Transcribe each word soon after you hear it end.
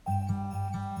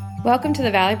Welcome to the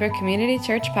Valley Brook Community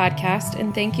Church podcast,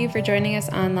 and thank you for joining us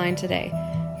online today.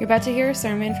 You're about to hear a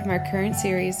sermon from our current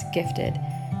series, Gifted.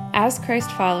 As Christ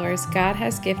followers, God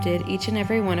has gifted each and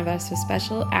every one of us with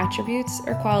special attributes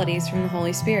or qualities from the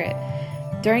Holy Spirit.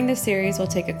 During this series, we'll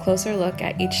take a closer look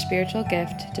at each spiritual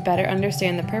gift to better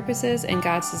understand the purposes and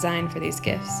God's design for these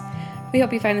gifts. We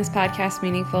hope you find this podcast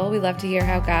meaningful. We love to hear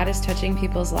how God is touching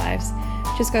people's lives.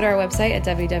 Just go to our website at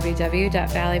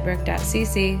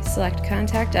www.valleybrook.cc, select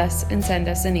Contact Us, and send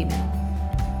us an email.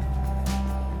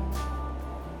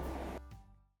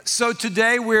 So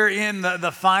today we're in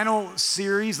the final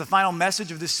series, the final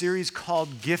message of this series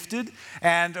called Gifted.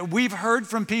 And we've heard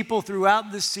from people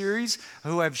throughout this series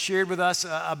who have shared with us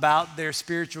about their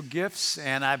spiritual gifts.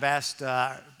 And I've asked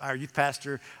our youth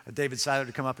pastor, David Seiler,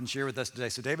 to come up and share with us today.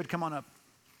 So David, come on up.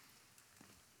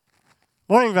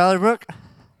 Morning, Valley Brook.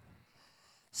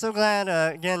 So glad,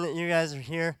 again, that you guys are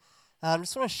here. I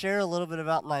just want to share a little bit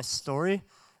about my story.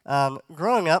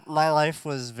 Growing up, my life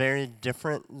was very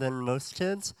different than most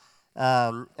kids.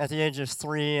 At the age of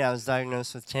 3, I was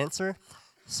diagnosed with cancer.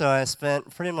 So I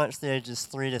spent pretty much the ages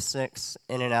 3 to 6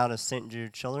 in and out of St.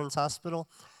 Jude Children's Hospital.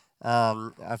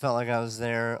 I felt like I was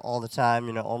there all the time,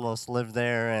 almost lived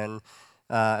there and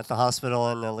at the hospital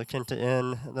in the La Quinta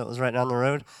Inn that was right down the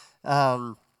road.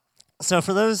 So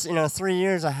for those, 3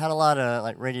 years, I had a lot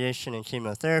of radiation and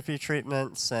chemotherapy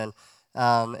treatments, and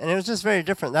it was just very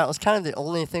different. That was kind of the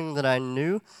only thing that I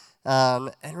knew,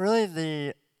 and really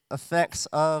the effects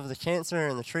of the cancer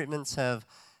and the treatments have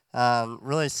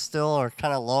really still are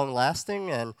kind of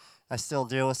long-lasting, and I still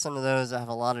deal with some of those. I have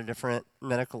a lot of different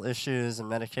medical issues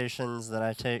and medications that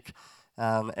I take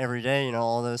every day.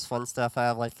 All those fun stuff. I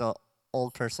have the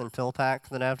old person pill pack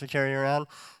that I have to carry around.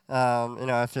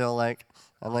 I feel like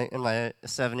I'm in my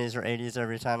 70s or 80s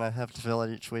every time I have to fill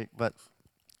it each week. But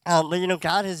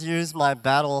God has used my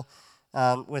battle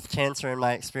with cancer and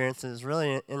my experiences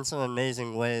really in some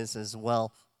amazing ways as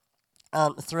well.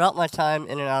 Throughout my time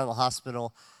in and out of the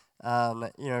hospital,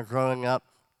 growing up,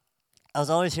 I was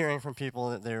always hearing from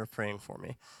people that they were praying for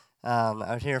me.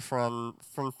 I would hear from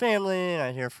family, and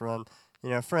I'd hear from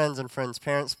friends and friends'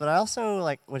 parents, but I also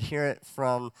would hear it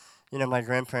from my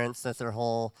grandparents that their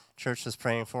whole church was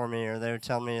praying for me, or they would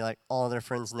tell me all of their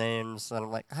friends' names, and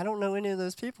I'm like, I don't know any of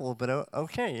those people, but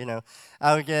okay,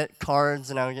 I would get cards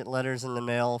and I would get letters in the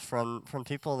mail from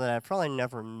people that I'd probably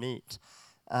never meet,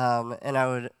 and I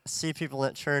would see people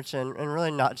at church, and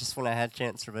really not just when I had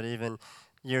cancer, but even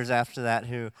years after that,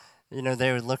 who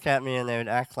they would look at me and they would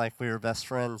act like we were best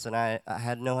friends, and I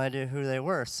had no idea who they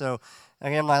were. So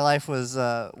again, my life was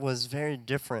very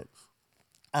different.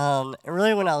 And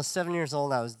really, when I was 7 years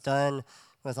old, I was done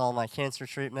with all my cancer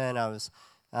treatment. I was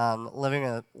living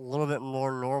a little bit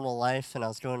more normal life, and I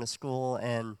was going to school,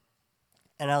 and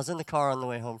I was in the car on the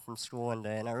way home from school one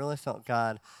day, and I really felt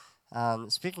God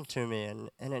speaking to me, and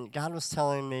then God was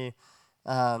telling me,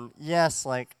 yes,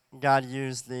 God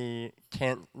used the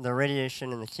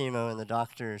radiation and the chemo and the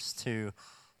doctors to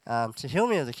heal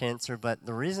me of the cancer, but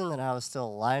the reason that I was still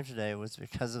alive today was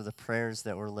because of the prayers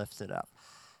that were lifted up.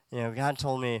 God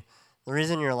told me, the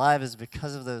reason you're alive is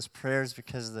because of those prayers,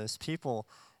 because of those people,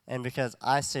 and because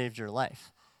I saved your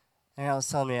life. And God was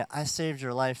telling me, I saved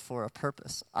your life for a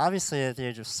purpose. Obviously, at the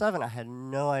age of 7, I had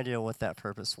no idea what that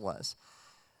purpose was.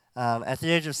 At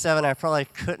the age of 7, I probably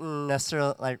couldn't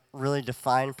necessarily really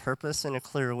define purpose in a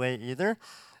clear way either.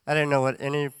 I didn't know what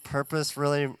any purpose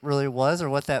really was or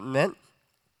what that meant.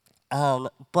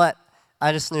 But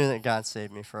I just knew that God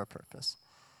saved me for a purpose.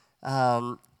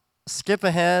 Skip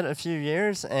ahead a few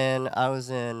years, and I was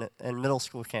in middle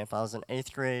school camp. I was in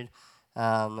 8th grade,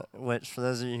 which for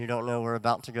those of you who don't know, we're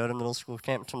about to go to middle school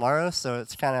camp tomorrow, so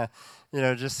it's kind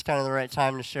of, just kind of the right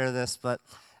time to share this. But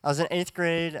I was in 8th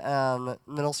grade,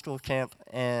 middle school camp,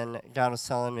 and God was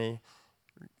telling me,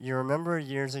 you remember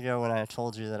years ago when I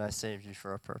told you that I saved you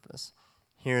for a purpose?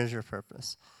 Here is your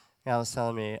purpose. God was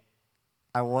telling me,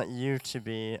 I want you to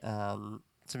be a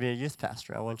youth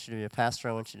pastor. I want you to be a pastor.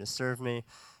 I want you to serve me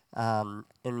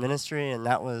in ministry, and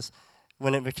that was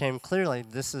when it became clear,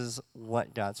 this is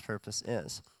what God's purpose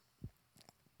is.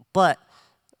 But,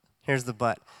 here's the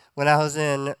but. When I was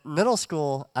in middle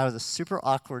school, I was a super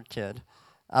awkward kid.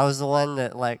 I was the one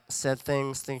that, said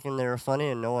things thinking they were funny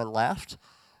and no one laughed.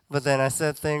 But then I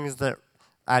said things that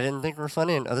I didn't think were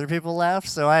funny and other people laughed,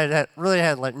 so I really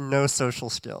had no social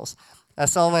skills. I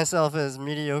saw myself as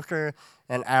mediocre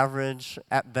and average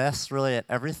at best, really at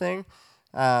everything.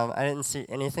 I didn't see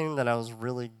anything that I was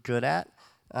really good at,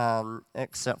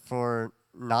 except for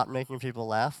not making people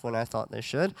laugh when I thought they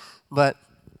should. But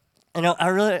I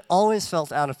really always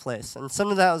felt out of place. And some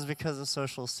of that was because of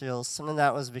social skills. Some of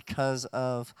that was because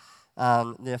of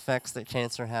the effects that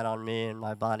cancer had on me and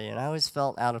my body, and I always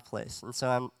felt out of place. And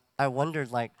so I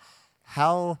wondered, like,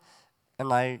 how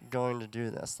am I going to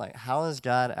do this? Like, how has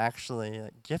God actually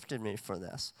gifted me for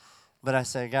this? But I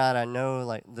said, God, I know,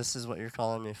 like, this is what you're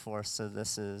calling me for, so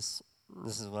this is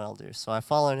what I'll do. So I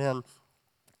followed him,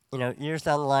 years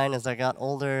down the line as I got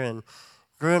older and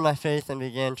grew in my faith and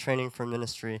began training for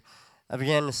ministry. I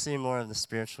began to see more of the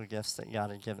spiritual gifts that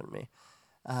God had given me.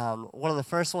 One of the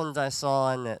first ones I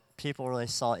saw and that people really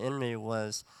saw in me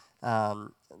was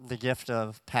the gift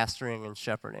of pastoring and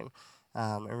shepherding,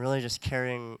 and really just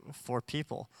caring for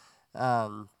people.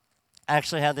 I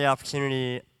actually had the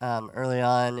opportunity early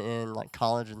on in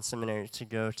college and seminary to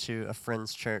go to a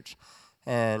friend's church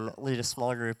and lead a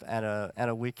small group at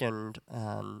a weekend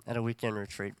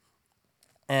retreat.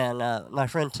 And my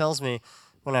friend tells me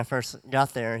when I first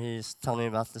got there, he's telling me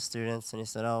about the students, and he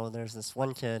said, "Oh, there's this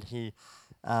one kid. He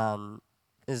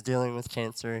is dealing with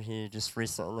cancer. He just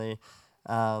recently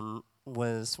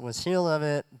was healed of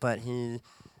it, but he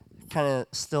kind of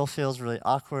still feels really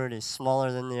awkward. He's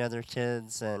smaller than the other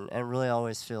kids and really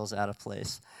always feels out of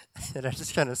place." And I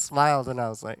just kind of smiled, and I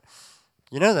was like,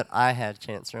 you know that I had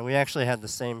cancer, and we actually had the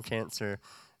same cancer.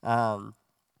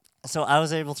 So I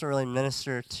was able to really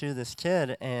minister to this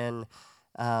kid, and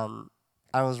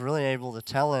I was really able to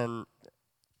tell him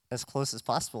as close as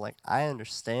possible, like, I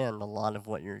understand a lot of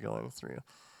what you're going through.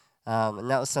 And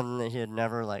that was something that he had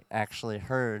never actually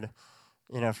heard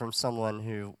from someone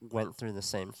who went through the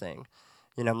same thing.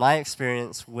 My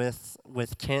experience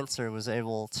with cancer was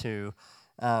able to,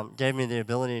 gave me the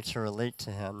ability to relate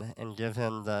to him and give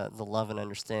him the love and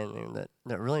understanding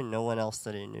that really no one else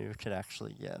that he knew could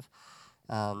actually give.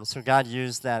 So God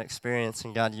used that experience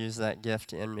and God used that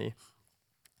gift in me.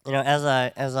 As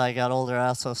I got older, I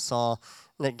also saw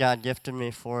that God gifted me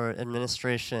for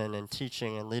administration and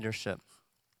teaching and leadership.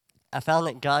 I found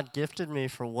that God gifted me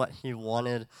for what he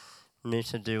wanted me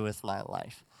to do with my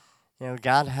life.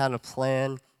 God had a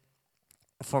plan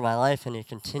for my life, and he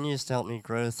continues to help me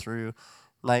grow through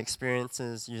my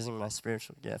experiences using my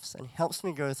spiritual gifts. And he helps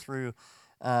me grow through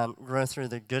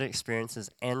the good experiences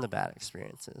and the bad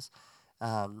experiences.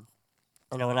 When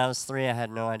I was 3, I had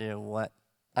no idea what,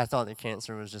 I thought that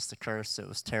cancer was just a curse. It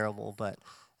was terrible, but,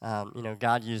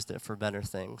 God used it for better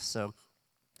things. So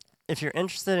if you're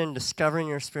interested in discovering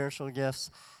your spiritual gifts,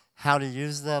 how to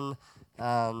use them,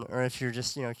 or if you're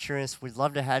just curious, we'd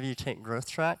love to have you take Growth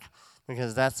Track,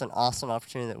 because that's an awesome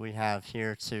opportunity that we have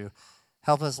here to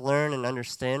help us learn and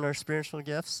understand our spiritual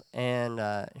gifts. And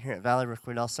here at Valley Brook,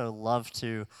 we'd also love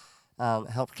to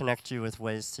help connect you with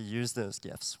ways to use those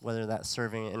gifts, whether that's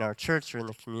serving in our church or in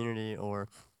the community, or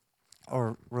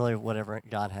really whatever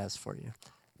God has for you.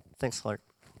 Thanks, Clark.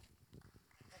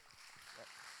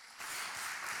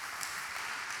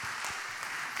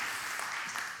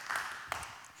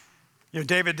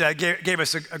 David gave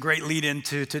us a great lead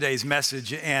into today's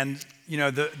message, and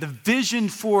the vision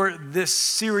for this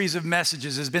series of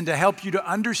messages has been to help you to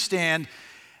understand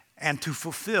and to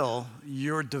fulfill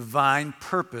your divine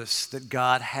purpose that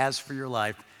God has for your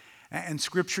life. And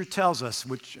Scripture tells us,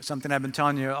 which something I've been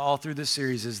telling you all through this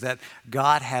series, is that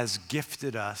God has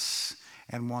gifted us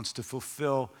and wants to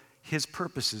fulfill his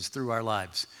purposes through our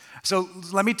lives. So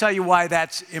let me tell you why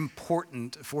that's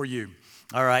important for you,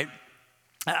 all right?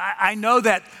 I know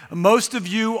that most of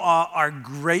you are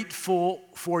grateful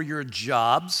for your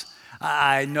jobs.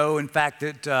 I know, in fact,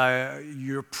 that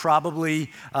you're probably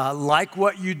like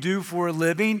what you do for a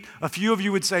living. A few of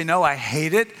you would say, no, I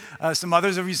hate it. Some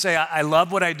others of you say, I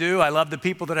love what I do. I love the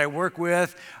people that I work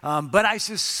with. But I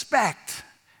suspect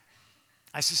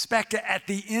at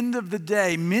the end of the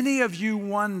day, many of you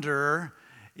wonder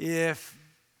if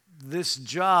this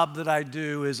job that I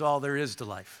do is all there is to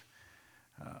life.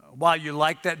 While you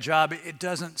like that job, it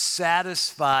doesn't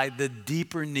satisfy the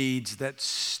deeper needs that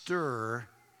stir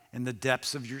in the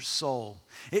depths of your soul.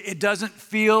 It doesn't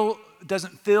fill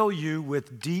you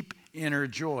with deep inner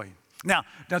joy. Now,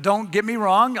 don't get me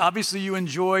wrong. Obviously, you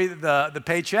enjoy the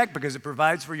paycheck because it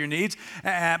provides for your needs.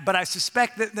 But I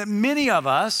suspect that many of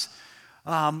us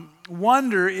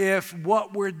wonder if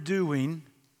what we're doing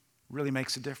really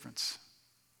makes a difference.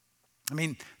 I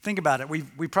mean, think about it.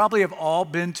 We probably have all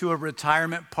been to a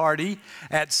retirement party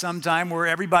at some time where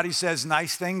everybody says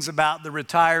nice things about the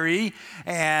retiree,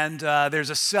 and there's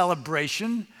a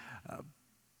celebration.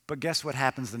 But guess what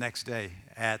happens the next day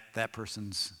at that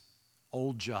person's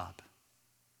old job?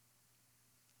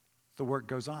 The work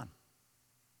goes on.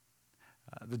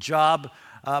 The job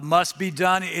must be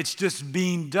done. It's just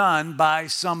being done by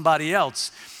somebody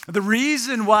else. The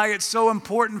reason why it's so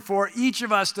important for each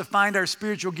of us to find our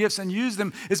spiritual gifts and use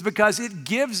them is because it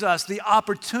gives us the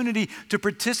opportunity to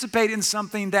participate in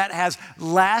something that has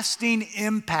lasting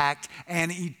impact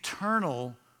and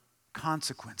eternal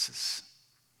consequences.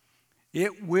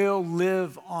 It will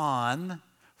live on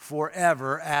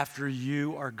forever after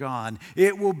you are gone.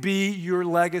 It will be your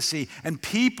legacy, and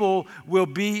people will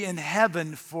be in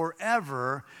heaven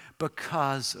forever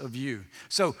because of you.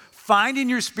 So finding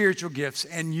your spiritual gifts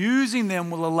and using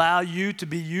them will allow you to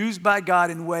be used by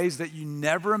God in ways that you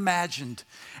never imagined,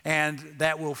 and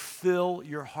that will fill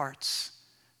your hearts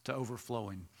to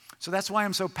overflowing. So that's why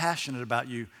I'm so passionate about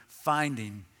you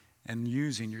finding and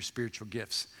using your spiritual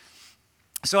gifts.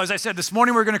 So as I said, this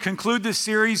morning we're going to conclude this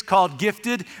series called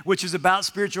Gifted, which is about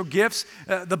spiritual gifts.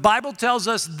 The Bible tells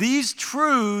us these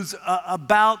truths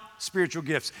about spiritual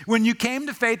gifts. When you came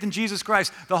to faith in Jesus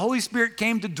Christ, the Holy Spirit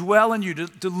came to dwell in you,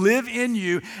 to live in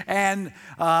you. And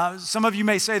some of you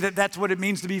may say that that's what it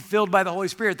means to be filled by the Holy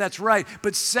Spirit. That's right.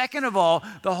 But second of all,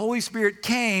 the Holy Spirit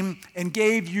came and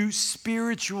gave you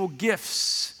spiritual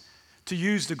gifts to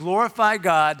use to glorify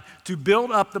God, to build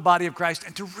up the body of Christ,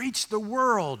 and to reach the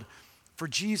world for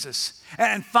Jesus.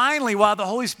 And finally, while the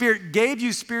Holy Spirit gave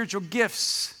you spiritual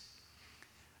gifts,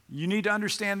 you need to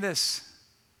understand this.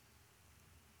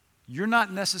 You're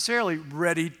not necessarily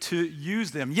ready to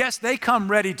use them. Yes, they come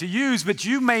ready to use, but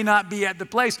you may not be at the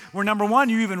place where, number one,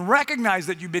 you even recognize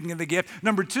that you've been given the gift.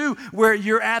 Number two, where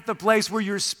you're at the place where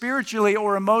you're spiritually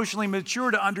or emotionally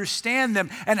mature to understand them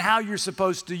and how you're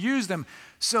supposed to use them.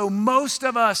 So most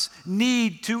of us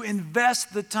need to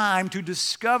invest the time to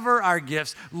discover our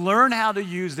gifts, learn how to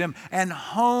use them, and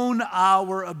hone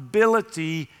our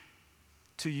ability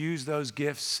to use those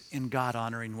gifts in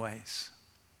God-honoring ways.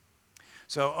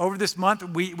 So over this month,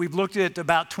 we've looked at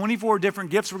about 24 different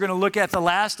gifts. We're going to look at the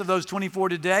last of those 24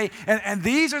 today. And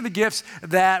these are the gifts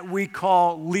that we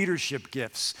call leadership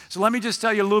gifts. So let me just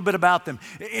tell you a little bit about them.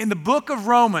 In the book of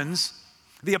Romans,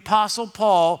 the Apostle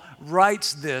Paul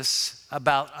writes this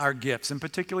about our gifts, and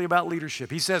particularly about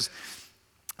leadership. He says,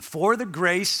 "For the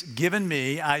grace given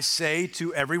me, I say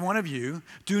to every one of you,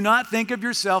 do not think of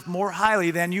yourself more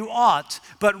highly than you ought,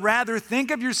 but rather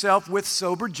think of yourself with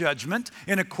sober judgment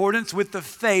in accordance with the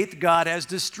faith God has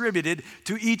distributed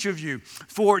to each of you.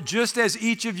 For just as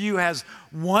each of you has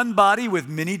one body with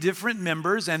many different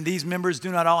members, and these members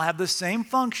do not all have the same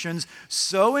functions,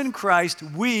 so in Christ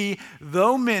we,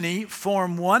 though many,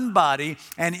 form one body,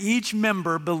 and each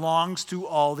member belongs to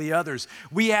all the others.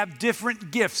 We have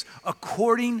different gifts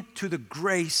according to the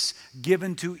grace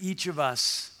given to each of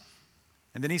us."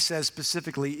 And then he says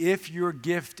specifically, if your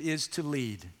gift is to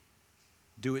lead,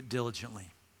 do it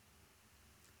diligently.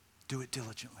 Do it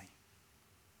diligently.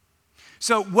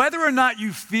 So whether or not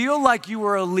you feel like you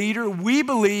are a leader, we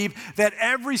believe that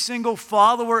every single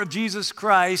follower of Jesus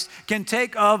Christ can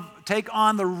take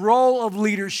on the role of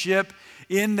leadership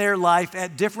in their life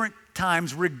at different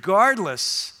times,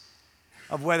 regardless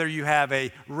of whether you have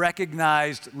a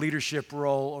recognized leadership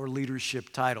role or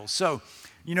leadership title. So,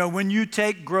 when you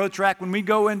take Growth Track, when we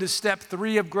go into step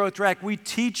 3 of Growth Track, we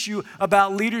teach you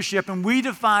about leadership, and we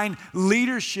define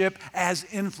leadership as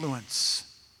influence.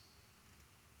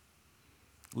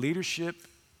 Leadership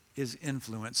is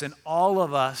influence, and all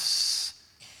of us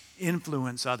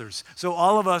influence others. So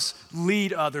all of us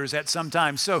lead others at some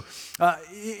time. So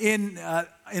in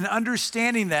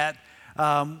understanding that,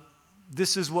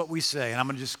 this is what we say, and I'm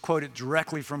going to just quote it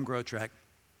directly from Growth Track.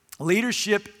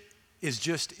 Leadership is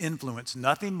just influence,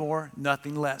 nothing more,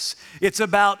 nothing less. It's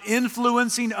about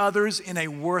influencing others in a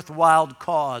worthwhile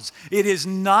cause. It is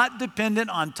not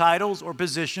dependent on titles or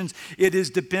positions. It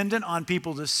is dependent on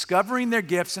people discovering their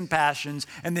gifts and passions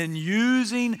and then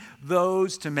using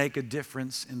those to make a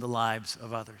difference in the lives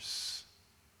of others.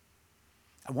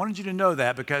 I wanted you to know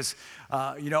that because,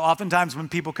 oftentimes when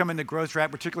people come into Growth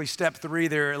Track, particularly step 3,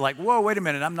 they're like, whoa, wait a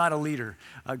minute, I'm not a leader,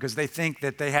 because they think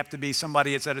that they have to be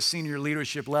somebody that's at a senior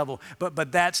leadership level.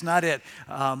 But that's not it.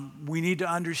 We need to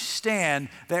understand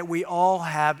that we all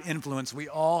have influence. We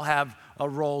all have a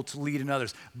role to lead in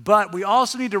others. But we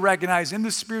also need to recognize in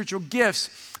the spiritual gifts,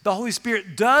 the Holy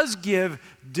Spirit does give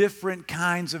different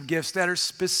kinds of gifts that are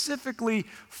specifically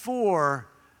for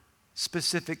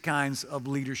specific kinds of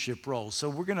leadership roles. So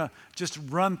we're going to just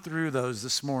run through those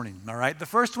this morning, all right? The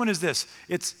first one is this.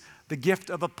 It's the gift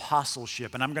of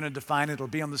apostleship. And I'm going to define it. It'll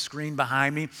be on the screen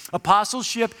behind me.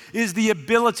 Apostleship is the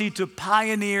ability to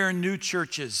pioneer new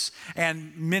churches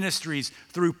and ministries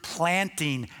through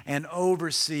planting and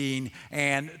overseeing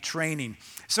and training.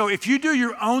 So if you do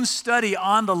your own study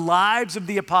on the lives of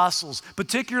the apostles,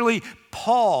 particularly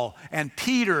Paul and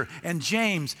Peter and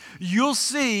James, you'll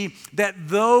see that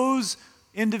those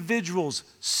individuals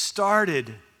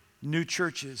started new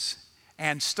churches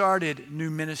and started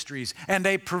new ministries. And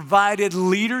they provided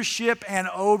leadership and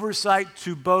oversight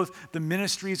to both the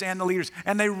ministries and the leaders.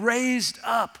 And they raised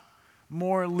up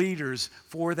more leaders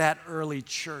for that early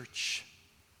church.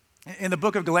 In the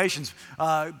book of Galatians,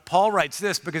 Paul writes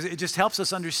this because it just helps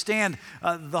us understand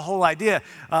the whole idea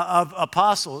of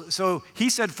apostle. So he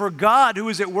said, "For God, who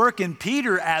is at work in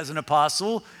Peter as an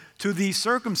apostle, to the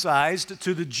circumcised,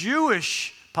 to the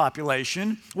Jewish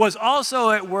population, was also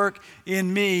at work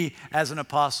in me as an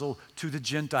apostle to the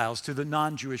Gentiles," to the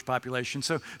non-Jewish population.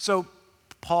 So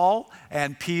Paul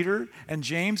and Peter and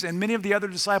James and many of the other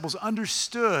disciples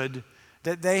understood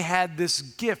that they had this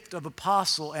gift of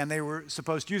apostle and they were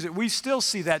supposed to use it. We still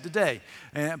see that today,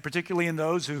 and particularly in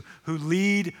those who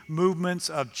lead movements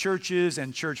of churches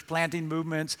and church planting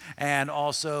movements, and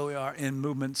also are in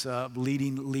movements of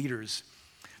leading leaders.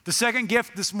 The second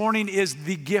gift this morning is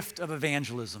the gift of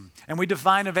evangelism. And we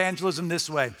define evangelism this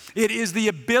way: it is the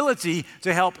ability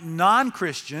to help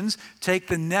non-Christians take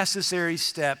the necessary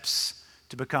steps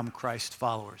to become Christ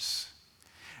followers.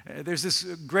 There's this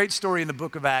great story in the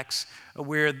book of Acts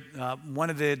where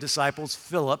one of the disciples,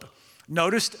 Philip,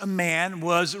 noticed a man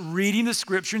was reading the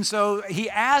scripture, and so he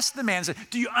asked the man, said,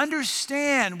 "Do you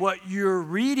understand what you're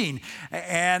reading?"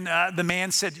 And the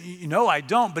man said, "No, I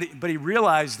don't," but he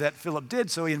realized that Philip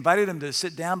did, so he invited him to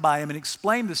sit down by him and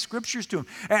explain the scriptures to him.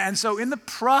 And so in the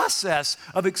process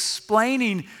of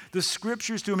explaining the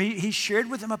scriptures to him, he shared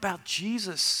with him about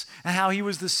Jesus and how he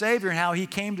was the Savior and how he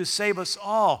came to save us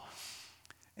all.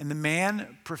 And the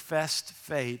man professed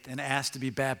faith and asked to be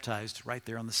baptized right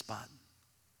there on the spot.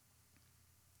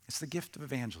 It's the gift of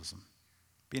evangelism,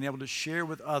 being able to share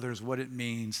with others what it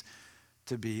means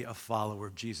to be a follower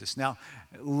of Jesus. Now,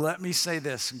 let me say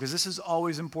this, because this is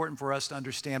always important for us to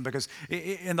understand, because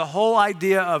in the whole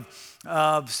idea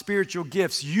of spiritual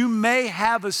gifts, you may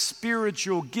have a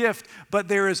spiritual gift, but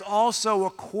there is also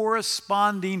a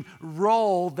corresponding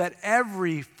role that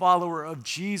every follower of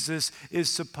Jesus is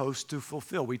supposed to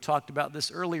fulfill. We talked about this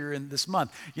earlier in this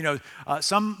month. You know,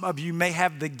 some of you may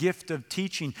have the gift of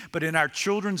teaching, but in our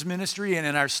children's ministry and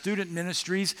in our student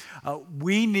ministries,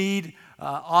 we need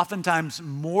oftentimes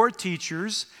more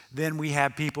teachers than we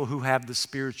have people who have the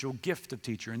spiritual gift of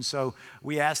teacher. And so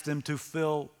we ask them to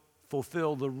fulfill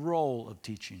the role of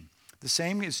teaching. The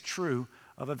same is true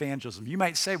of evangelism. You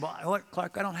might say, "Well, look,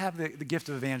 Clark, I don't have the gift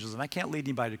of evangelism. I can't lead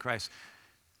anybody to Christ."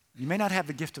 You may not have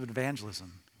the gift of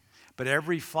evangelism, but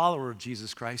every follower of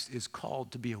Jesus Christ is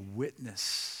called to be a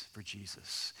witness for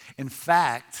Jesus. In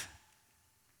fact,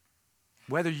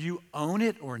 whether you own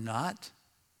it or not,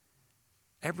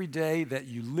 every day that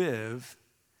you live,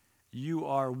 you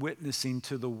are witnessing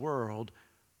to the world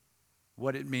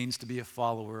what it means to be a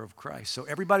follower of Christ. So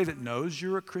everybody that knows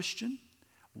you're a Christian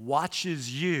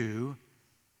watches you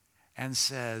and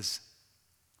says,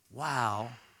 "Wow,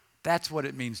 that's what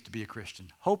it means to be a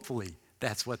Christian." Hopefully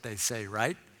that's what they say,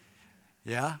 right?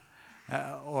 Yeah?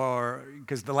 Or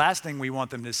because the last thing we want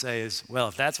them to say is, "Well,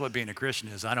 if that's what being a Christian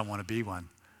is, I don't want to be one."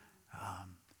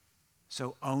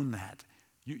 So own that.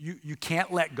 You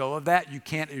can't let go of that. You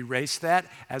can't erase that.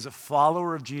 As a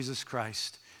follower of Jesus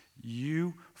Christ,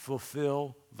 you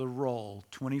fulfill the role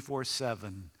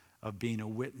 24/7 of being a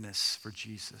witness for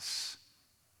Jesus.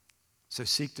 So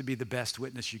seek to be the best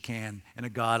witness you can in a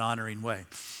God-honoring way.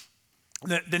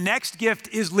 The next gift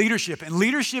is leadership, and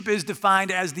leadership is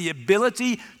defined as the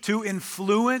ability to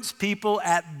influence people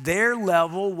at their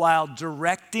level while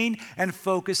directing and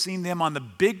focusing them on the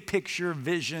big picture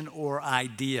vision or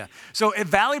idea. So at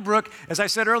Valley Brook, as I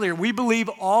said earlier, we believe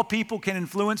all people can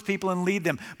influence people and lead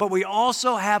them, but we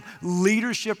also have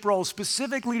leadership roles,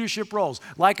 specific leadership roles,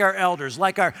 like our elders,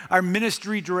 like our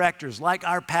ministry directors, like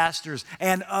our pastors,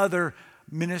 and other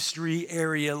ministry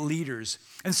area leaders.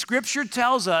 And Scripture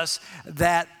tells us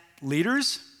that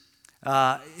leaders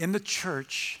in the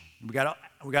church, we got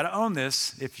to own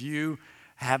this. If you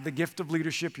have the gift of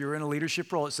leadership, you're in a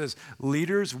leadership role. It says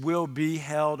leaders will be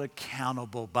held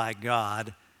accountable by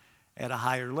God at a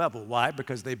higher level. Why?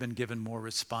 Because they've been given more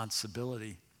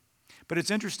responsibility. But it's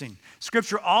interesting.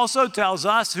 Scripture also tells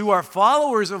us who are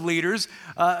followers of leaders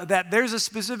that there's a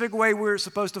specific way we're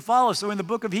supposed to follow. So in the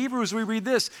book of Hebrews, we read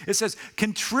this. It says,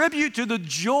 contribute to the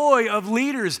joy of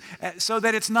leaders so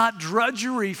that it's not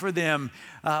drudgery for them.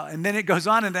 And then it goes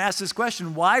on and asks this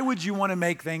question, why would you want to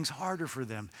make things harder for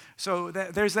them? So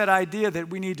there's that idea that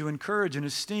we need to encourage and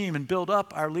esteem and build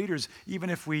up our leaders, even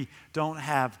if we don't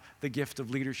have the gift of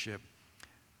leadership.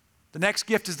 The next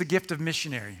gift is the gift of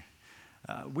missionary.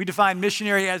 We define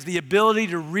missionary as the ability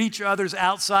to reach others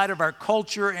outside of our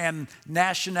culture and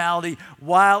nationality,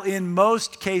 while in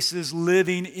most cases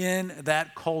living in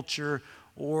that culture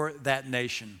or that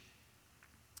nation.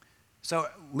 So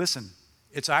listen,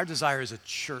 it's our desire as a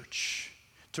church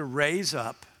to raise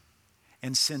up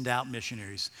and send out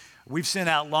missionaries. We've sent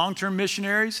out long-term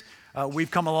missionaries.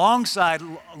 We've come alongside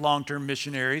long-term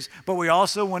missionaries, but we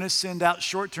also want to send out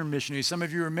short-term missionaries. Some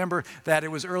of you remember that it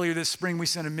was earlier this spring we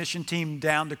sent a mission team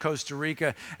down to Costa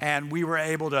Rica, and we were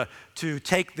able to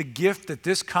take the gift that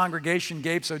this congregation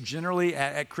gave so generally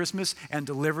at Christmas and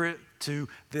deliver it to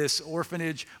this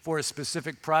orphanage for a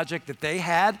specific project that they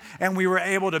had, and we were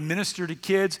able to minister to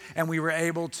kids, and we were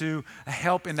able to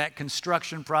help in that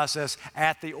construction process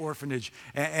at the orphanage.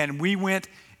 And we went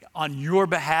on your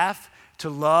behalf to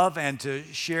love and to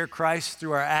share Christ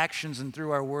through our actions and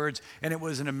through our words, and it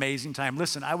was an amazing time.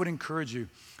 Listen, I would encourage you,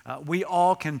 we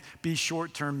all can be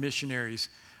short-term missionaries.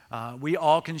 We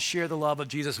all can share the love of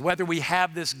Jesus, whether we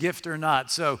have this gift or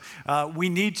not. So we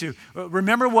need to.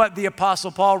 Remember what the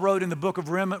Apostle Paul wrote in the book of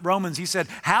Romans. He said,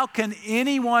 how can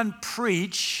anyone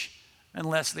preach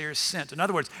unless they are sent? In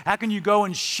other words, how can you go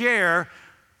and share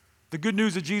the good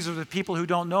news of Jesus with people who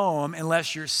don't know him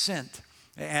unless you're sent?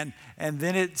 And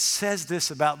then it says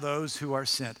this about those who are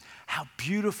sent. How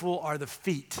beautiful are the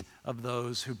feet of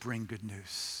those who bring good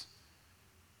news.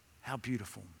 How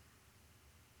beautiful.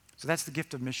 So that's the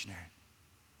gift of missionary.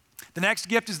 The next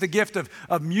gift is the gift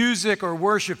of music or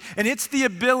worship. And it's the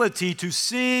ability to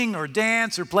sing or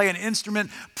dance or play an instrument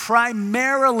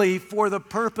primarily for the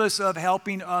purpose of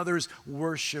helping others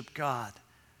worship God.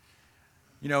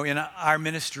 You know, in our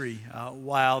ministry,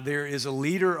 while there is a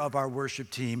leader of our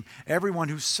worship team, everyone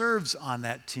who serves on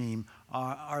that team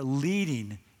are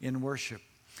leading in worship.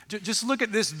 Just look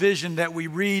at this vision that we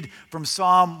read from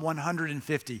Psalm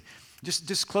 150.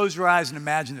 Just close your eyes and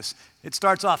imagine this. It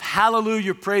starts off,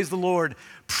 hallelujah, praise the Lord.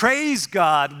 Praise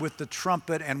God with the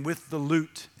trumpet and with the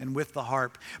lute and with the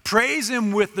harp. Praise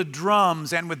him with the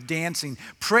drums and with dancing.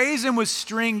 Praise him with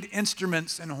stringed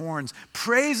instruments and horns.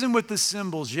 Praise him with the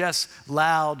cymbals, yes,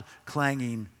 loud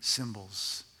clanging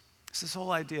cymbals. It's this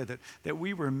whole idea that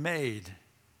we were made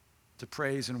to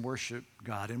praise and worship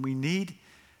God, and we need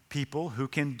people who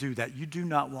can do that. You do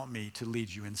not want me to lead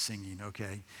you in singing,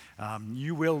 okay?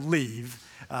 You will leave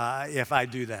if I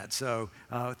do that. So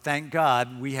thank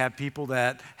God we have people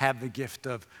that have the gift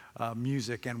of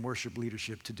music and worship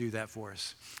leadership to do that for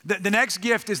us. The next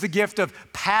gift is the gift of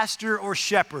pastor or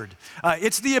shepherd.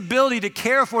 It's the ability to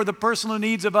care for the personal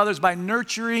needs of others by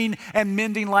nurturing and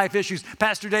mending life issues.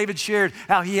 Pastor David shared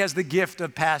how he has the gift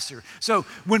of pastor. So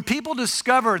when people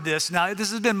discover this, now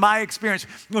this has been my experience,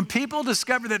 when people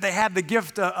discover that they have the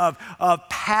gift of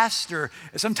pastor,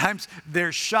 sometimes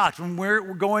they're shocked. When we're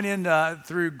going in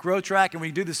through Grow Track and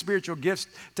we do the spiritual gifts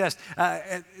test,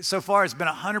 so far it's been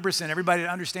 100%. Everybody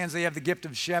that understands they have the gift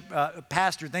of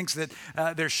pastor thinks that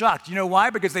they're shocked. You know why?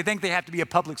 Because they think they have to be a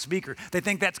public speaker. They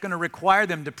think that's going to require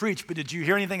them to preach. But did you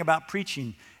hear anything about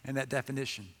preaching in that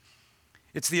definition?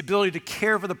 It's the ability to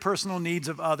care for the personal needs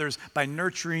of others by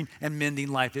nurturing and mending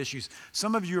life issues.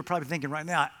 Some of you are probably thinking right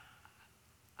now,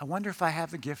 I wonder if I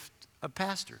have the gift of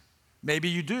pastor. Maybe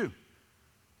you do.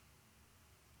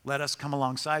 Let us come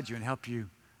alongside you and help you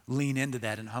lean into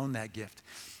that and hone that gift.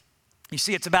 You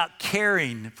see, it's about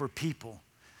caring for people.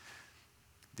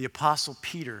 The Apostle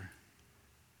Peter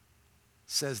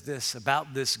says this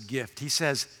about this gift. He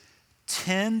says,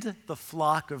 tend the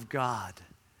flock of God.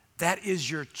 That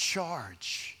is your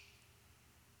charge.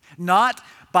 Not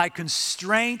by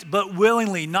constraint, but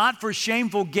willingly. Not for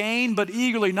shameful gain, but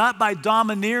eagerly. Not by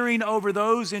domineering over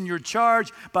those in your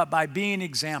charge, but by being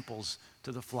examples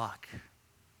to the flock.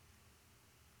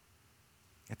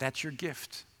 If that's your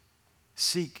gift,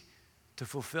 seek to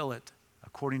fulfill it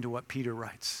according to what Peter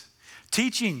writes.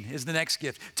 Teaching is the next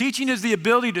gift. Teaching is the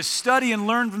ability to study and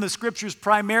learn from the scriptures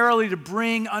primarily to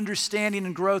bring understanding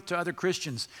and growth to other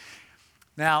Christians.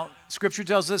 Now, scripture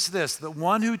tells us this, the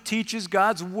one who teaches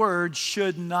God's word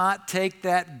should not take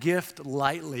that gift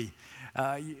lightly.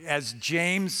 As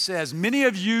James says, many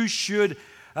of you should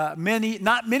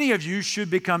not many of you should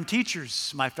become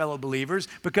teachers, my fellow believers,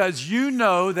 because you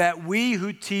know that we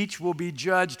who teach will be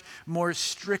judged more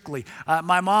strictly.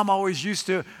 My mom always used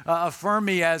to affirm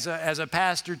me as a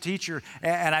pastor teacher,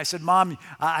 and I said, Mom,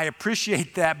 I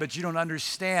appreciate that, but you don't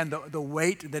understand the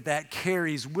weight that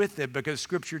carries with it, because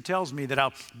Scripture tells me that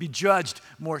I'll be judged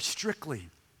more strictly.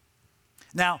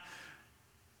 Now,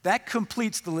 that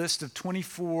completes the list of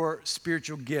 24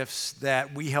 spiritual gifts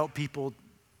that we help people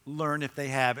learn if they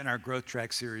have in our Growth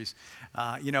Track series.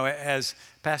 As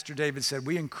Pastor David said,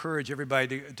 we encourage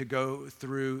everybody to go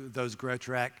through those Growth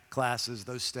Track classes,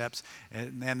 those steps,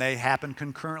 and they happen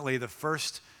concurrently the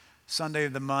first Sunday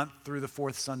of the month through the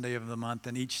fourth Sunday of the month,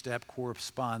 and each step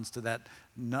corresponds to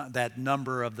that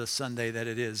number of the Sunday that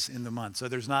it is in the month. So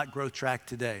there's not Growth Track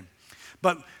today.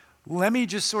 But let me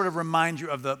just sort of remind you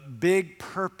of the big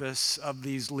purpose of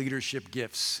these leadership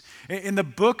gifts. In the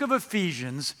book of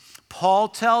Ephesians, Paul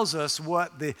tells us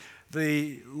what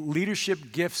the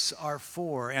leadership gifts are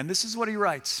for, and this is what he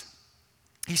writes.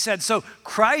 He said, so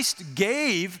Christ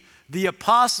gave the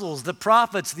apostles, the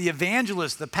prophets, the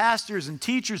evangelists, the pastors and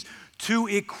teachers to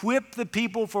equip the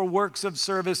people for works of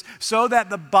service so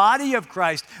that the body of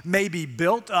Christ may be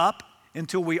built up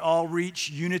until we all reach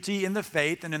unity in the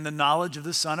faith and in the knowledge of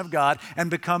the Son of God and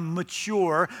become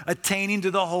mature, attaining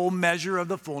to the whole measure of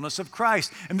the fullness of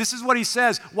Christ. And this is what he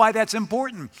says, why that's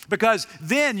important. Because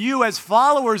then you as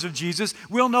followers of Jesus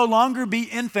will no longer be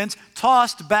infants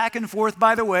tossed back and forth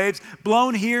by the waves,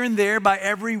 blown here and there by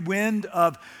every wind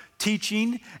of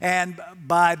teaching and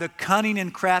by the cunning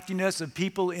and craftiness of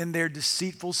people in their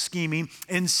deceitful scheming.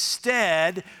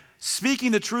 Instead,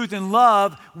 speaking the truth in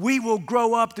love, we will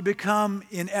grow up to become,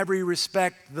 in every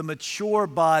respect, the mature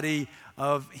body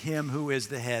of Him who is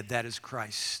the head, that is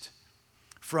Christ.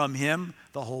 From Him,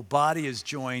 the whole body is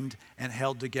joined and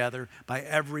held together by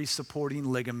every supporting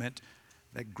ligament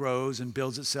that grows and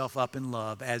builds itself up in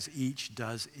love as each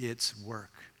does its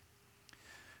work.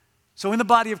 So in the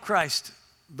body of Christ,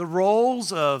 the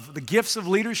roles of the gifts of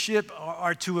leadership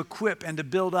are to equip and to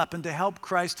build up and to help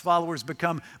Christ followers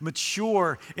become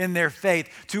mature in their faith,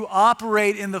 to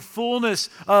operate in the fullness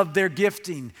of their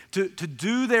gifting, to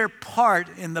do their part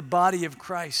in the body of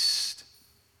Christ.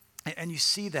 And you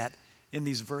see that in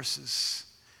these verses.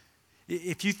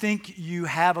 If you think you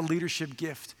have a leadership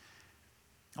gift,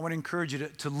 I want to encourage you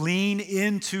to lean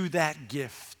into that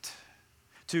gift.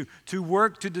 To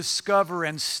work to discover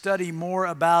and study more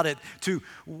about it, to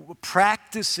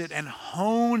practice it and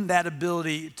hone that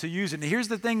ability to use it. And here's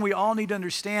the thing we all need to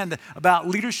understand about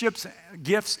leadership's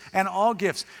gifts and all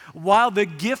gifts. While the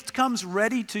gift comes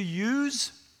ready to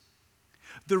use,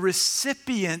 the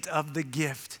recipient of the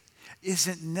gift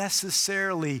isn't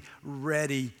necessarily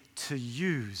ready to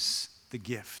use the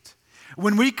gift.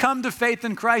 When we come to faith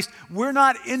in Christ, we're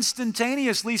not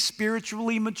instantaneously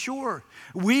spiritually mature.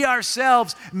 We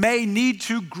ourselves may need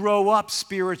to grow up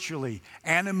spiritually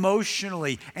and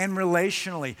emotionally and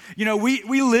relationally. You know,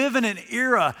 we live in an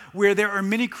era where there are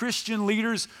many Christian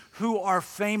leaders who are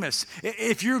famous.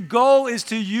 If your goal is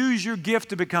to use your gift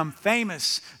to become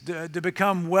famous, to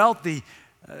become wealthy,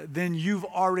 then you've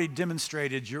already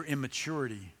demonstrated your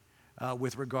immaturity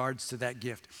with regards to that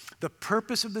gift. The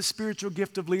purpose of the spiritual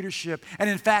gift of leadership, and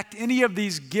in fact, any of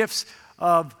these gifts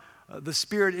of the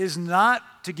Spirit, is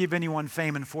not to give anyone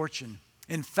fame and fortune.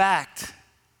 In fact,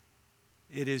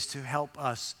 it is to help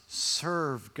us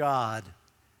serve God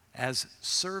as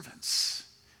servants.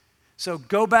 So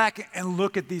go back and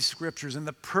look at these scriptures and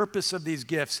the purpose of these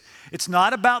gifts. It's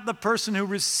not about the person who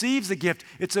receives the gift.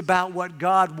 It's about what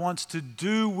God wants to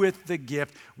do with the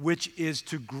gift, which is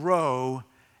to grow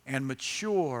and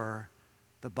mature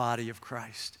the body of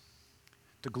Christ,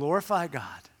 to glorify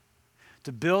God,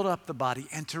 to build up the body,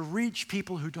 and to reach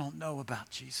people who don't know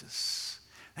about Jesus.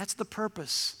 That's the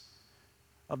purpose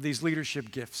of these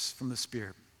leadership gifts from the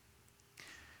Spirit.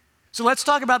 So let's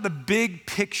talk about the big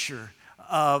picture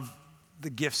of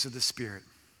the gifts of the Spirit.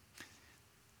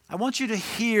 I want you to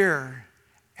hear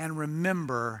and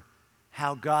remember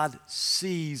how God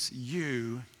sees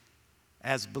you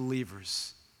as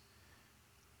believers.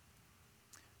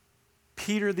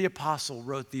 Peter the Apostle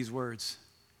wrote these words.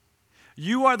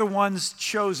 You are the ones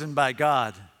chosen by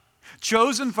God,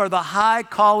 chosen for the high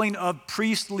calling of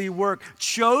priestly work,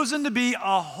 chosen to be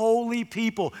a holy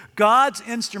people, God's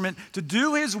instrument to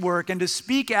do His work and to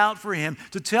speak out for Him,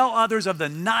 to tell others of the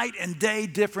night and day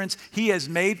difference He has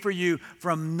made for you,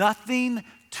 from nothing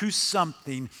to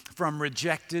something, from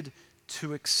rejected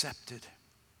to accepted.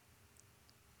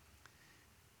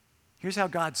 Here's how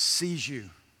God sees you.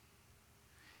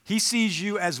 He sees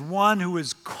you as one who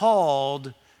is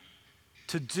called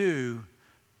to do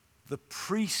the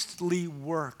priestly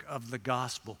work of the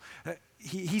gospel.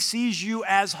 He sees you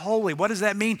as holy. What does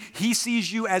that mean? He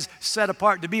sees you as set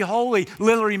apart. To be holy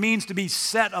literally means to be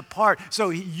set apart. So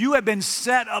you have been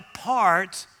set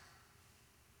apart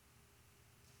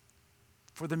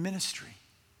for the ministry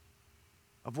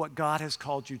of what God has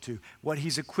called you to, what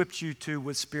He's equipped you to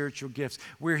with spiritual gifts,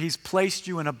 where He's placed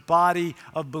you in a body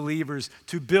of believers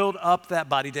to build up that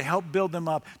body, to help build them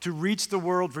up, to reach the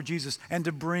world for Jesus, and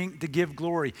to give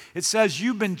glory. It says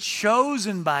you've been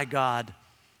chosen by God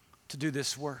to do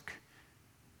this work.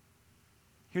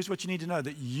 Here's what you need to know,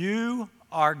 that you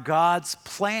are God's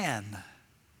plan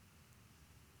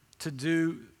to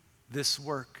do this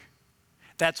work.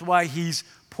 That's why He's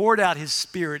poured out His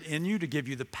Spirit in you to give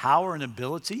you the power and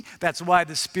ability. That's why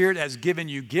the Spirit has given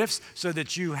you gifts so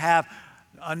that you have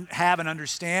and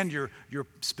understand your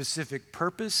specific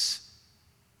purpose,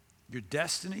 your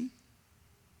destiny.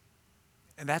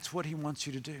 And that's what He wants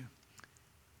you to do.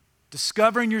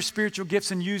 Discovering your spiritual gifts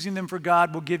and using them for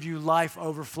God will give you life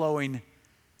overflowing.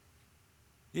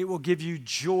 It will give you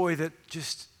joy that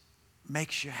just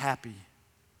makes you happy.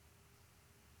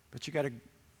 But you got to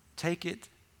take it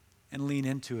and lean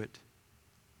into it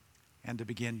and to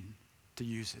begin to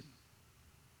use it.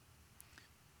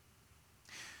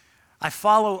 I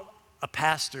follow a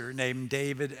pastor named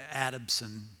David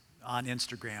Adamson on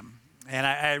Instagram. And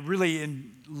I really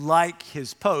like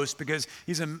his post because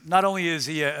not only is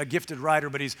he a gifted writer,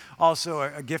 but he's also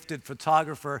a gifted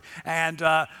photographer. And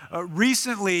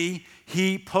recently,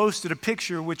 he posted a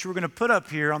picture, which we're going to put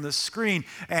up here on the screen.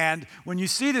 And when you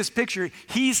see this picture,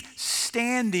 he's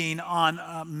standing on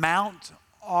Mount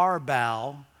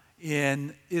Arbel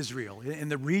in Israel, in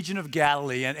the region of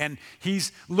Galilee, and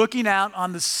he's looking out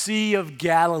on the Sea of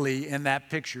Galilee in that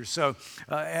picture. So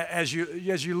as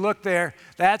you look there,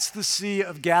 that's the Sea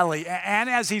of Galilee.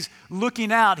 And as he's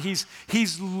looking out, he's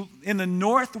in the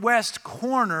northwest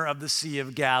corner of the Sea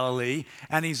of Galilee,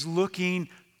 and he's looking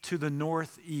to the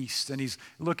northeast, and he's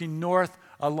looking north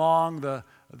along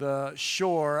the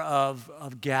shore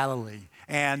of Galilee.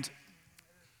 And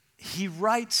he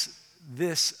writes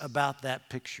this about that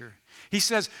picture. He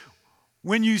says,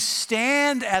 when you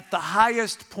stand at the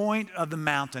highest point of the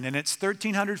mountain, and it's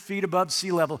 1,300 feet above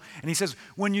sea level, and he says,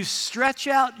 when you stretch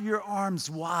out your arms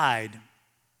wide,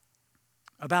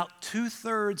 about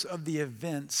 2/3 of the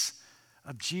events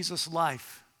of Jesus'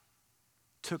 life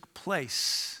took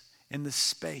place in the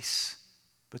space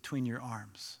between your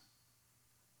arms.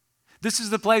 This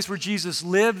is the place where Jesus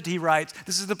lived, he writes.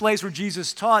 This is the place where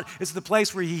Jesus taught. It's the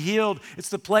place where he healed. It's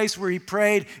the place where he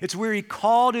prayed. It's where he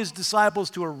called his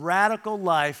disciples to a radical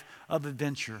life of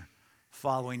adventure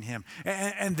following him.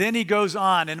 And then he goes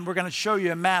on, and we're going to show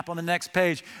you a map on the next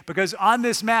page, because on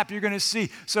this map you're going to see,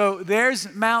 so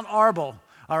there's Mount Arbel,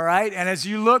 all right? And as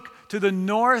you look to the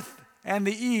north and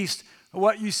the east,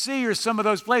 what you see are some of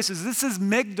those places. This is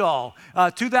Migdal.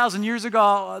 2,000 years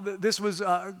ago, this was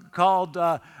called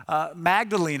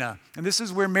Magdalena, and this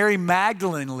is where Mary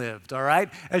Magdalene lived, all right?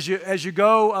 As you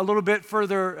go a little bit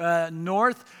further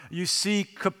north, you see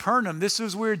Capernaum. This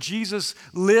is where Jesus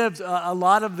lived a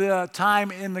lot of the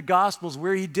time in the Gospels,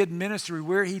 where he did ministry,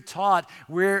 where he taught,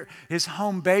 where his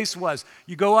home base was.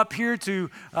 You go up here to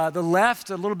the left,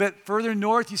 a little bit further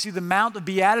north, you see the Mount of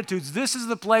Beatitudes. This is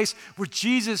the place where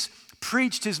Jesus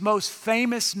preached his most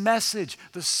famous message,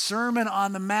 the Sermon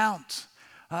on the Mount.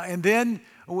 And then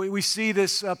we see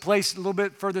this place a little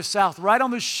bit further south. Right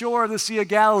on the shore of the Sea of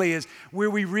Galilee is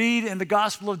where we read in the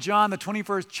Gospel of John, the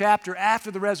 21st chapter, after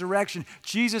the resurrection,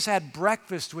 Jesus had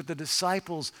breakfast with the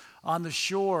disciples on the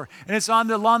shore. And it's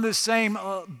along this same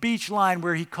beach line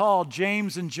where he called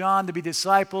James and John to be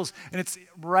disciples. And it's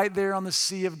right there on the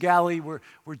Sea of Galilee where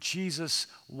Jesus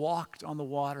walked on the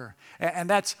water. And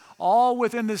that's all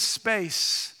within the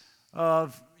space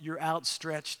of your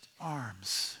outstretched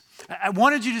arms. I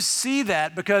wanted you to see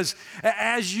that because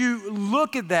as you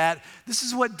look at that, this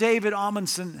is what David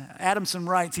Adamson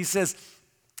writes. He says,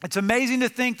 it's amazing to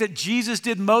think that Jesus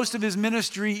did most of his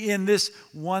ministry in this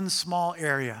one small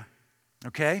area,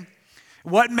 okay?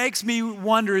 What makes me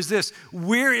wonder is this: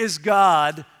 where is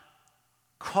God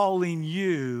calling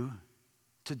you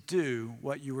to do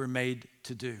what you were made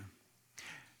to do?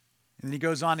 And he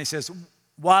goes on, he says,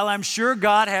 while I'm sure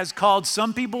God has called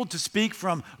some people to speak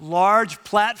from large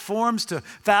platforms to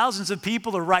thousands of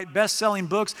people to write best-selling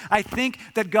books, I think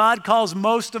that God calls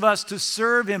most of us to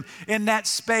serve him in that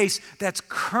space that's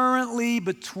currently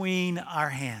between our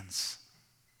hands.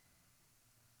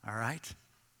 All right?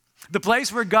 The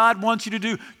place where God wants you to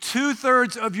do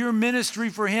 2/3 of your ministry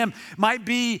for him might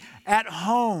be at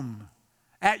home,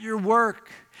 at your work,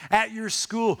 at your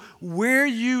school, where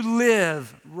you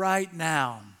live right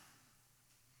now.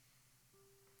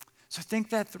 So think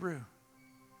that through.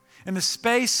 In the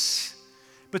space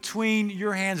between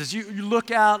your hands, as you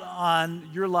look out on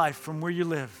your life from where you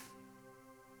live,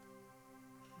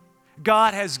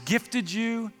 God has gifted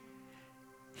you.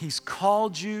 He's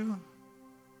called you.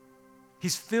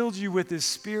 He's filled you with His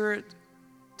Spirit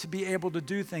to be able to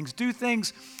do things. Do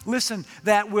things, listen,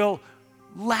 that will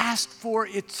last for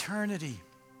eternity.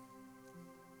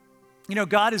 You know,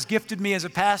 God has gifted me as a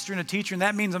pastor and a teacher, and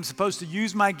that means I'm supposed to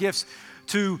use my gifts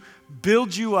to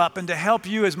build you up and to help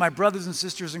you as my brothers and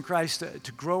sisters in Christ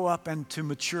to grow up and to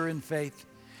mature in faith.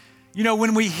 You know,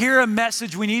 when we hear a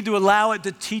message, we need to allow it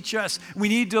to teach us. We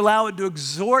need to allow it to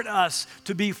exhort us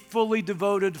to be fully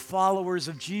devoted followers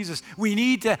of Jesus. We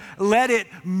need to let it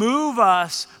move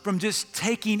us from just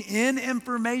taking in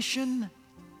information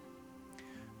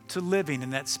to living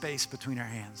in that space between our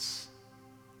hands.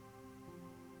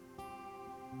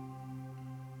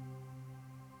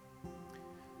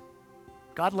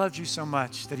 God loved you so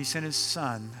much that He sent His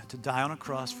Son to die on a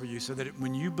cross for you so that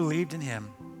when you believed in Him,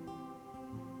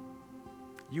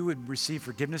 you would receive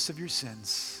forgiveness of your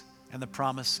sins and the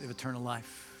promise of eternal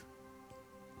life.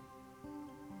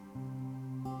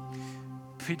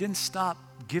 But He didn't stop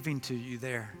giving to you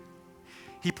there.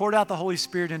 He poured out the Holy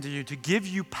Spirit into you to give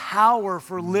you power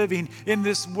for living in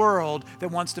this world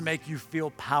that wants to make you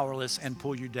feel powerless and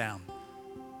pull you down.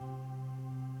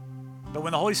 But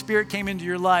when the Holy Spirit came into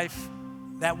your life,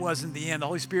 that wasn't the end. The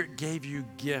Holy Spirit gave you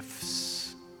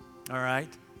gifts, all right?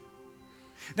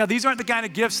 Now, these aren't the kind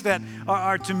of gifts that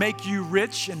are to make you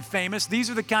rich and famous. These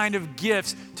are the kind of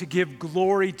gifts to give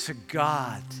glory to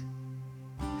God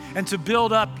and to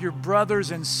build up your brothers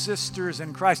and sisters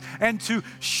in Christ and to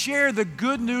share the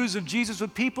good news of Jesus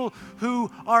with people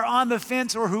who are on the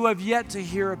fence or who have yet to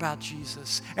hear about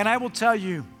Jesus. And I will tell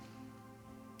you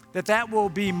that will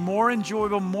be more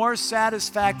enjoyable, more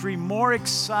satisfactory, more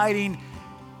exciting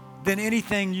than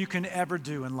anything you can ever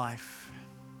do in life.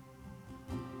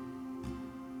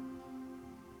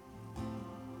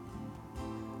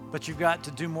 But you've got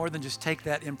to do more than just take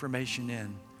that information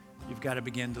in. You've got to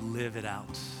begin to live it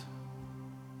out.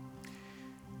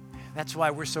 That's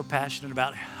why we're so passionate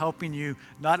about helping you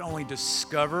not only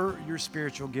discover your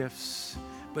spiritual gifts,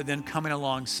 but then coming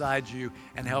alongside you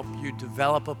and help you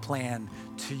develop a plan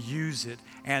to use it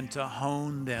and to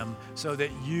hone them so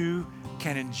that you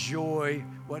can enjoy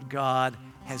what God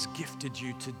has gifted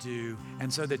you to do,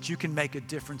 and so that you can make a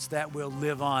difference that will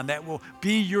live on, that will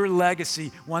be your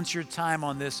legacy once your time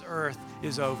on this earth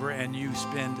is over and you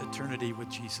spend eternity with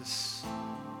Jesus.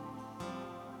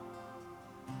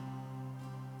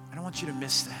 I don't want you to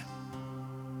miss that.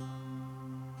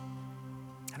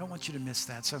 I don't want you to miss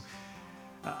that. So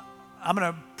I'm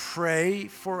going to pray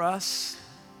for us.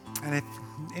 And if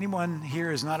anyone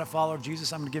here is not a follower of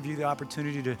Jesus, I'm going to give you the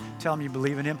opportunity to tell them you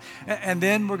believe in Him. And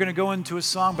then we're going to go into a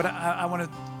song, but I want to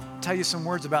tell you some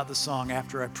words about the song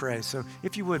after I pray. So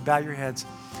if you would, bow your heads.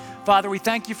 Father, we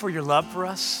thank you for your love for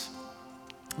us.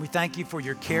 We thank you for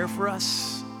your care for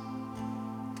us.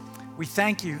 We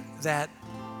thank you that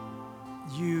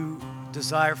you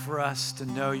desire for us to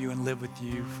know you and live with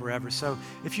you forever. So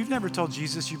if you've never told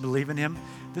Jesus you believe in Him,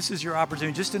 this is your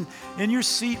opportunity. Just in your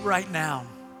seat right now,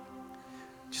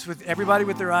 just with everybody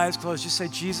with their eyes closed, just say,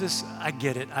 Jesus, I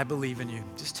get it. I believe in you.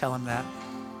 Just tell Him that.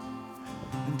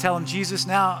 And tell Him, Jesus,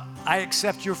 now I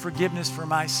accept your forgiveness for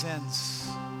my sins.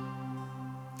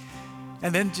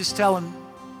 And then just tell Him,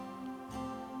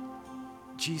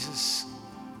 Jesus,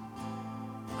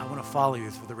 I want to follow you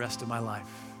for the rest of my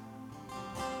life.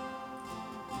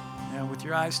 And with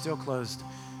your eyes still closed,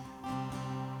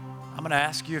 I'm going to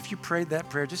ask you, if you prayed that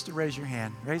prayer, just to raise your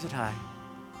hand. Raise it high.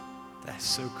 That's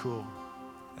so cool.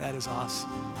 That is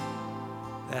awesome.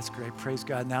 That's great. Praise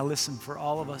God. Now listen, for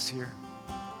all of us here,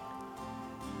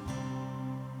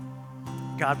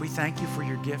 God, we thank you for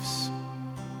your gifts.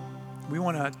 We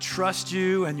want to trust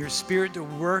you and your Spirit to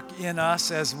work in us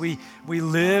as we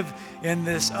live in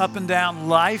this up and down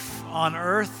life on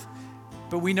earth.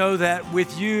 But we know that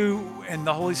with you and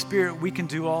the Holy Spirit, we can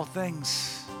do all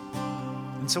things.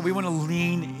 And so we want to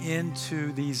lean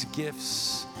into these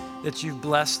gifts that you've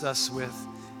blessed us with,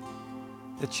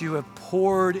 that you have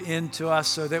poured into us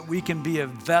so that we can be a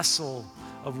vessel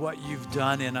of what you've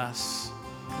done in us.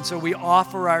 And so we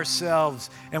offer ourselves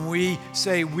and we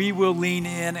say we will lean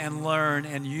in and learn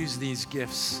and use these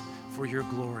gifts for your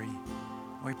glory.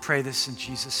 We pray this in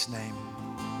Jesus' name.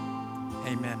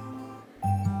 Amen.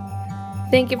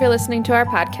 Thank you for listening to our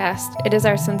podcast. It is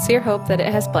our sincere hope that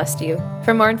it has blessed you.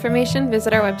 For more information,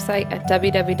 visit our website at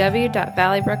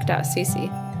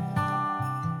www.valleybrook.cc.